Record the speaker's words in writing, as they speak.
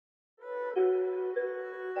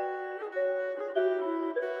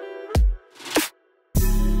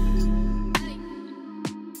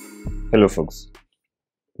Hello folks,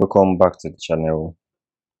 welcome back to the channel.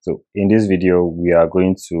 So in this video we are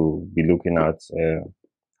going to be looking at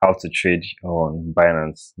how to trade on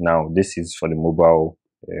Binance. Now this is for the mobile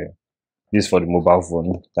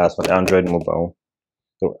phone, that's for the Android mobile.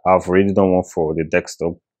 So I've already done one for the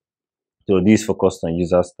desktop. So this focused on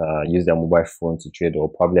users that use their mobile phone to trade or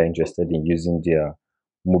probably are interested in using their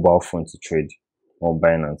mobile phone to trade on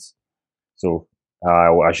Binance. So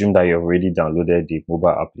I will assume that you've already downloaded the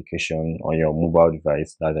mobile application on your mobile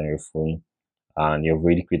device, that's on your phone, and you've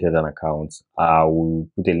already created an account. I will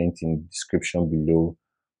put a link in the description below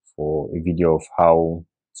for a video of how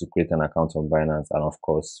to create an account on Binance. And of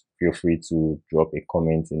course, feel free to drop a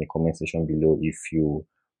comment in the comment section below if you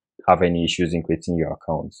have any issues in creating your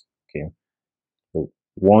account. Okay. So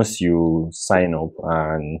once you sign up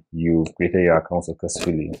and you've created your account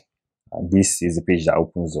successfully, this is the page that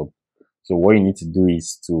opens up. So what you need to do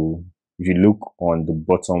is if you look on the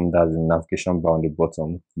bottom, that's the navigation bar on the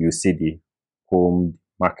bottom, you see the home,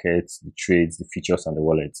 markets, the trades, the features, and the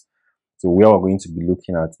wallets. So where we're going to be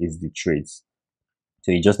looking at is the trades.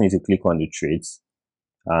 So you just need to click on the trades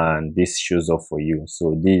and this shows up for you.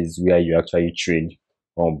 So this is where you actually trade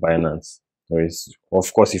on Binance.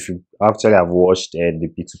 Of course, if you actually have watched the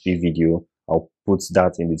P2P video, I'll put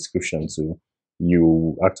that in the description too.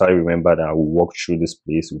 You actually remember that we walk through this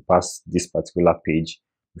place, we pass this particular page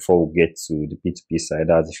before we get to the P2P side.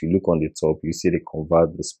 As if you look on the top, you see the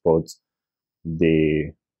convert, the spot,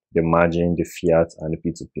 the margin, the fiat, and the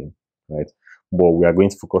P2P, right? But we are going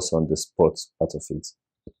to focus on the spot part of it.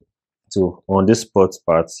 So on this spot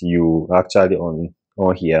part, you actually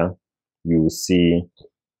on here, you see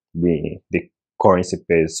the currency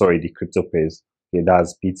pairs, the crypto pairs. Okay,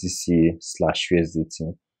 that's BTC slash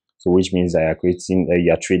USDT. So which means that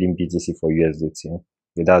you are trading BTC for USDT.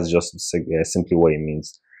 Okay, that's just simply what it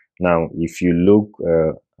means. Now, if you look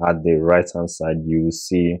at the right hand side, you will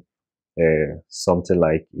see something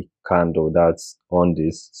like a candle that's on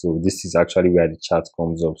this. So this is actually where the chart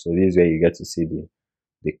comes up. So this is where you get to see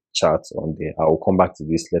the chart on there. I will come back to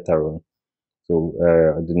this later on. So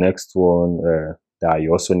the next one that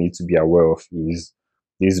you also need to be aware of is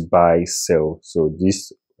this buy sell. So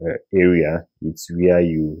this area, it's where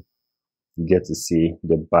you get to see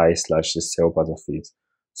the buy slash the sell part of it.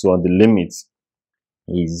 So on the limit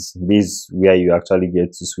is this where you actually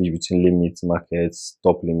get to switch between limit, market,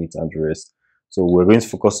 stop limit, and the rest. So we're going to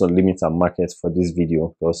focus on limit and market for this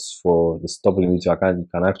video, because for the stop limit you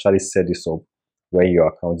can actually set this up when your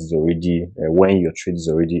account is already when your trade is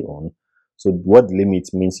already on. So what limit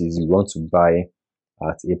means is you want to buy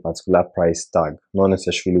at a particular price tag, not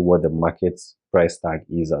necessarily what the market price tag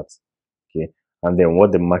is at. Okay, and then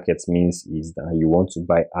what the market means is that you want to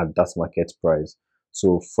buy at that market price.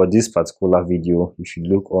 So for this particular video, if you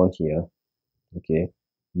look on here, okay,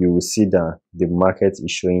 you will see that the market is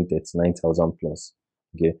showing 39,000 plus.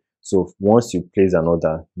 Okay, so once you place an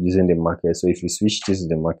order using the market, so if you switch this to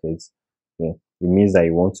the market, okay, it means that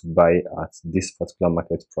you want to buy at this particular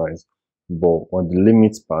market price. But on the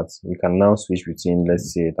limit part, you can now switch between,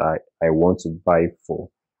 let's say that I want to buy for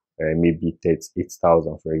maybe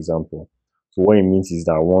 38,000, for example. So what it means is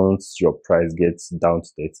that once your price gets down to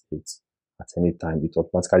 38 at any time, it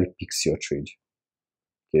automatically picks your trade.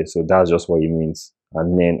 Okay, so that's just what it means.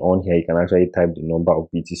 And then on here, you can actually type the number of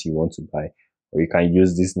BTC you want to buy, or you can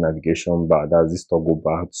use this navigation bar, that's this toggle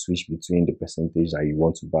bar, to switch between the percentage that you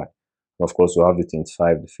want to buy. Of course, we have the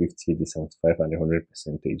 25, the 50, the 75, and the 100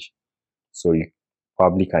 percentage. So you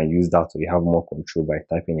probably can use that, so you have more control by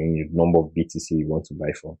typing in the number of BTC you want to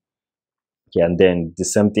buy for. Okay, and then the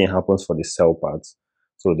same thing happens for the sell part.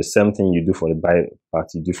 So the same thing you do for the buy part,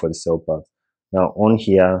 you do for the sell part. Now on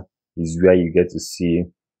here is where you get to see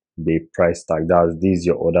the price tag. This is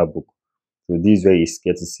your order book. So this is where you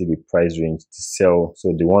get to see the price range, the sell.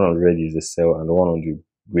 So the one on red is the sell and the one on the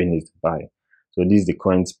green is the buy. So this is the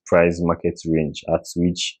current price market range at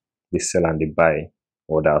which the sell and the buy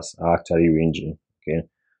orders are actually ranging. Okay,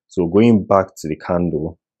 so going back to the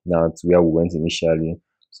candle, now to where we went initially.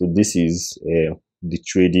 So this is the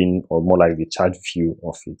trading, or more like the chart view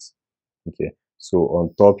of it. Okay, so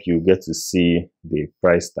on top you get to see the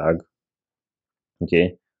price tag.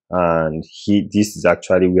 Okay, and this is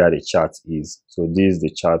actually where the chart is. So this is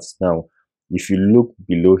the chart. Now if you look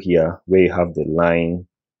below here where you have the line,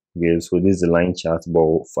 okay, so this is the line chart,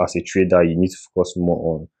 but as a trader you need to focus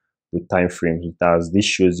more on the time frame. This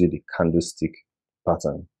shows you the candlestick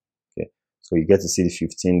pattern. Okay, so you get to see the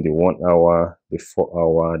 15, the 1 hour, the 4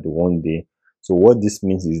 hour, the 1 day. So what this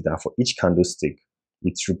means is that for each candlestick,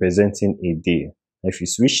 it's representing a day. If you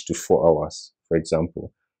switch to 4 hours, for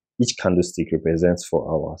example, each candlestick represents 4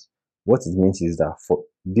 hours. What it means is that for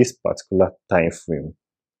this particular time frame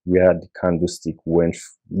where the candlestick went,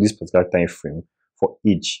 this particular time frame for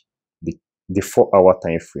each, the 4 hour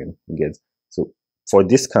time frame, you get. So for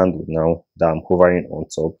this candle now that I'm hovering on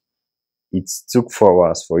top, it took 4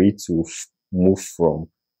 hours for it to move from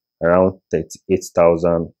around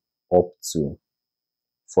 38,000 up to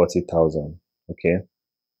 40,000. Okay,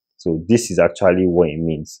 so this is actually what it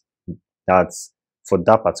means. That's for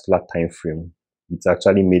that particular time frame. It's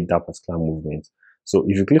actually made that particular movement. So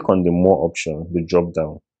if you click on the more option, the drop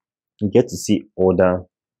down, you get to see other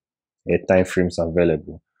time frames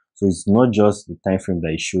available. So it's not just the time frame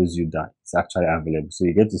that it shows you that it's actually available. So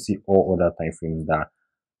you get to see all other time frames that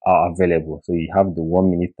are available. So you have the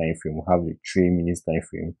 1 minute time frame, we have the 3 minutes time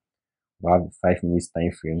frame, we have the 5 minutes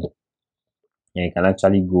time frame, and you can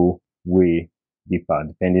actually go way deeper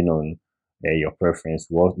depending on your preference.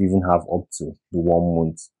 We'll even have up to the 1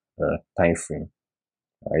 month time frame,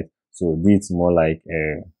 right? So this more like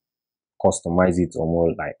customize it, or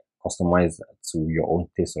more like customize to your own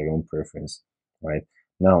taste or your own preference, right?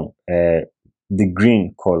 Now, the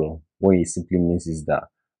green color, what it simply means is that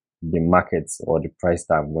the markets or the price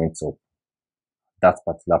tag went up that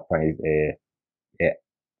particular price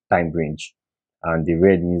time range, and the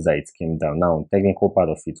red means that it came down. Now, technical part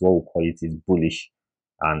of it, what we call it is bullish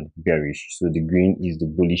and bearish. So the green is the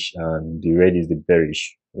bullish and the red is the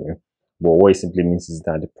bearish. Okay? But what it simply means is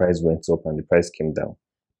that the price went up and the price came down.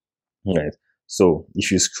 Right. So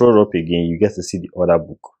if you scroll up again, you get to see the order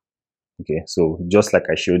book. Okay, so just like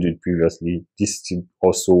I showed you previously, this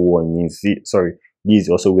also one means, sorry, this is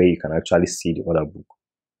also where you can actually see the order book.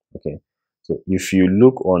 Okay, so if you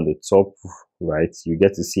look on the top right, you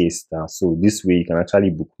get to see a star. So this way you can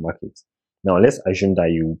actually book market. Now let's assume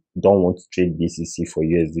that you don't want to trade BCC for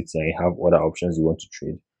USDT and you have other options you want to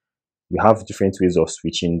trade. You have different ways of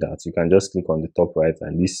switching that. You can just click on the top right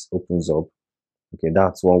and this opens up. Okay,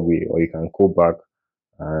 that's one way. Or you can go back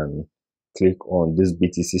and click on this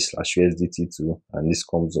BTC/USDT2 and this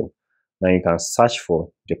comes up. Now you can search for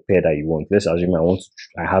the pair that you want. Let's assume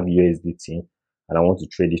I have USDT and I want to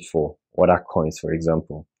trade it for other coins, for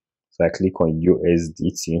example. So I click on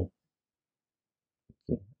USDT,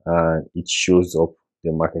 okay, and it shows up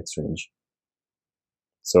the market range.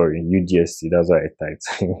 Sorry, UDST, that's what I typed.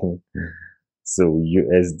 So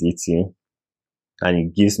USDT, and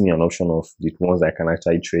it gives me an option of the ones I can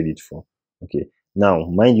actually trade it for. Okay, now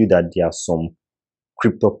mind you that there are some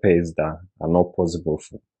crypto pairs that are not possible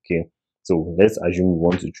for. Okay, so let's assume we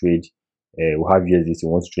want to trade, we have USDT, we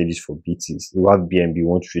want to trade it for BTC, we have BNB, we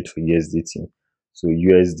want to trade for USDT. So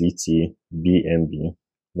USDT BNB, you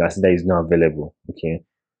can see that is not available. Okay,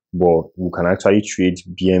 but we can actually trade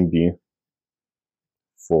BNB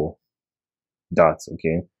for that.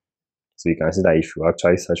 Okay, so you can see that if you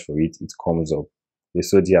actually search for it, it comes up. Okay,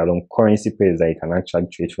 so there are some currency pairs that you can actually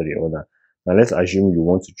trade for the other. Now let's assume you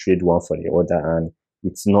want to trade one for the other and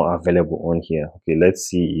it's not available on here. Okay, let's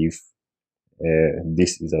see if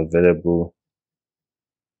this is available.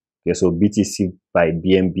 Okay, so BTC by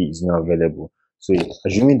BNB is not available. So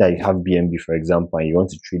assuming that you have BNB, for example, and you want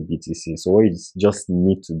to trade BTC, so what you just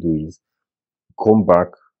need to do is come back,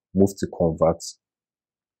 move to convert.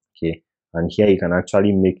 Okay, and here you can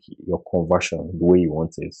actually make your conversion the way you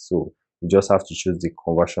want it. So you just have to choose the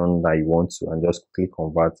conversion that you want to and just click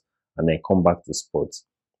convert and then come back to spot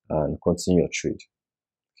and continue your trade.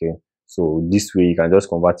 Okay, so this way you can just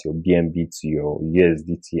convert your BNB to your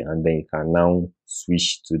USDT and then you can now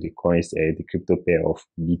switch to the currency, the crypto pair of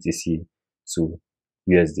BTC to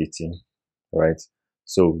USDT. Right,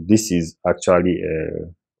 so this is actually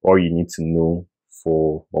all you need to know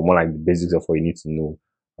for, or more like the basics of what you need to know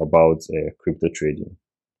about crypto trading.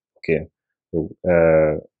 Okay, so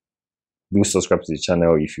do subscribe to the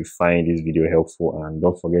channel if you find this video helpful, and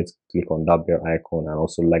don't forget to click on that bell icon and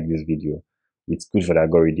also like this video. It's good for the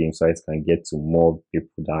algorithm so it can get to more people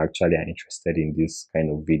that actually are interested in this kind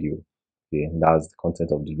of video. Okay, that's the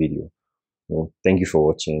content of the video. So thank you for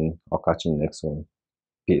watching. I'll catch you in the next one.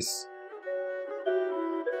 Peace.